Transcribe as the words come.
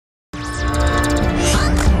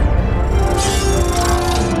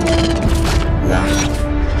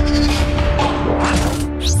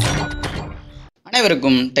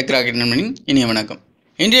அனைவருக்கும் tech rocket நண்பனின் இனிய வணக்கம்.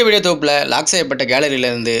 இன்றைய வீடியோ தொகுப்பில் லாக் செய்யப்பட்ட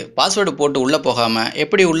கேலரியிலிருந்து பாஸ்வேர்டு போட்டு உள்ளே போகாமல்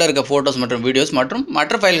எப்படி உள்ளே இருக்க ஃபோட்டோஸ் மற்றும் வீடியோஸ் மற்றும்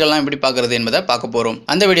மற்ற ஃபைல்கள்லாம் எப்படி பார்க்குறது என்பதை பார்க்க போகிறோம்.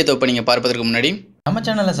 அந்த வீடியோ தொகுப்பை நீங்கள் பார்ப்பதற்கு முன்னாடி நம்ம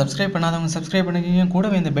சேனலை சப்ஸ்கிரைப் பண்ணாதவங்க சப்ஸ்கிரைப் பண்ணிக்கிங்க.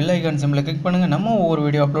 கூடவே இந்த பெல் ஐக்கான் சிம்பிளை கிளிக் பண்ணுங்கள். நம்ம ஒவ்வொரு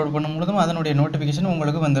வீடியோ அப்லோட் பண்ணும்போதும் அதனுடைய நோட்டிஃபிகேஷன்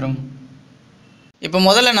உங்களுக்கு வந்துடும். இப்போ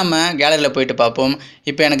முதல்ல நம்ம கேலரியில் போயிட்டு பார்ப்போம்.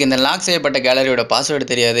 இப்போ எனக்கு இந்த லாக் செய்யப்பட்ட கேலரியோட பாஸ்வேர்டு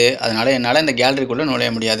தெரியாது, அதனால் என்னால் இந்த கேலரிக்குள்ளே நுழைய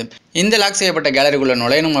முடியாது. இந்த லாக் செய்யப்பட்ட கேலரிக்குள்ளே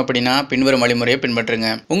நுழையணும் அப்படின்னா பின்வரும் வழிமுறையை பின்பற்றுங்க.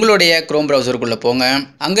 உங்களுடைய குரோம் ப்ரௌசருக்குள்ளே போங்க.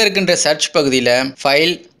 அங்கே இருக்கின்ற சர்ச் பகுதியில்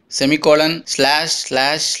ஃபைல்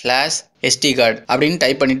 ///SD கார்டு அப்படின்னு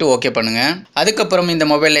டைப் பண்ணிவிட்டு ஓகே பண்ணுங்கள். அதுக்கப்புறம் இந்த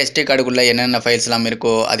மொபைலில் SD கார்டுக்குள்ளே என்னென்ன ஃபைல்ஸ்லாம்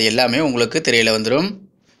இருக்கோ அது எல்லாமே உங்களுக்கு திரையில் வந்துடும்.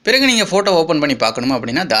 பிறகு நீங்கள் ஃபோட்டோ ஓப்பன் பண்ணி பார்க்கணும்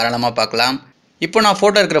அப்படின்னா தாராளமாக பார்க்கலாம். இப்போ நான்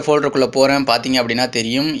ஃபோட்டோ இருக்கிற ஃபோல்டருக்குள்ளே போகிறேன். பார்த்தீங்க அப்படின்னா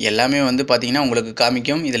தெரியும், எல்லாமே பார்த்தீங்கன்னா உங்களுக்கு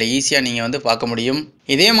காமிக்கும். இதில் ஈஸியாக நீங்கள் பார்க்க முடியும்.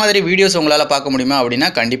 இதே மாதிரி வீடியோஸ் உங்களால் பார்க்க முடியுமா அப்படின்னா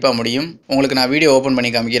கண்டிப்பாக முடியும். உங்களுக்கு நான் வீடியோ ஓப்பன் பண்ணி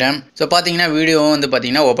காமிக்கிறேன். ஸோ பார்த்தீங்கன்னா வீடியோவும்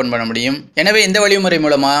பார்த்தீங்கன்னா ஓப்பன் பண்ண முடியும். எனவே இந்த வழிமுறை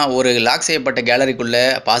மூலமாக ஒரு லாக் செய்யப்பட்ட கேலரிக்குள்ளே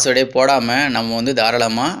பாஸ்வேர்டே போடாமல் நம்ம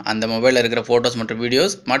தாராளமாக அந்த மொபைலில் இருக்கிற ஃபோட்டோஸ் மற்றும்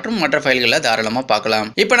வீடியோஸ் மற்றும் மற்ற ஃபைல்களில் தாராளமாக பார்க்கலாம்.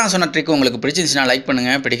 இப்போ நான் சொன்ன ட்ரிக் உங்களுக்கு பிடிச்சிருந்துச்சுன்னா லைக்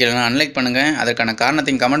பண்ணுங்கள், பிடிக்கலன்னா அன்லைக் பண்ணுங்கள். அதற்கான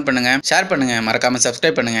காரணத்தையும் கமெண்ட் பண்ணுங்கள், ஷேர் பண்ணுங்கள், மறக்காமல்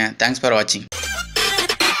சப்ஸ்கிரைப் பண்ணுங்கள். தேங்க்ஸ் ஃபார் வாட்சிங்.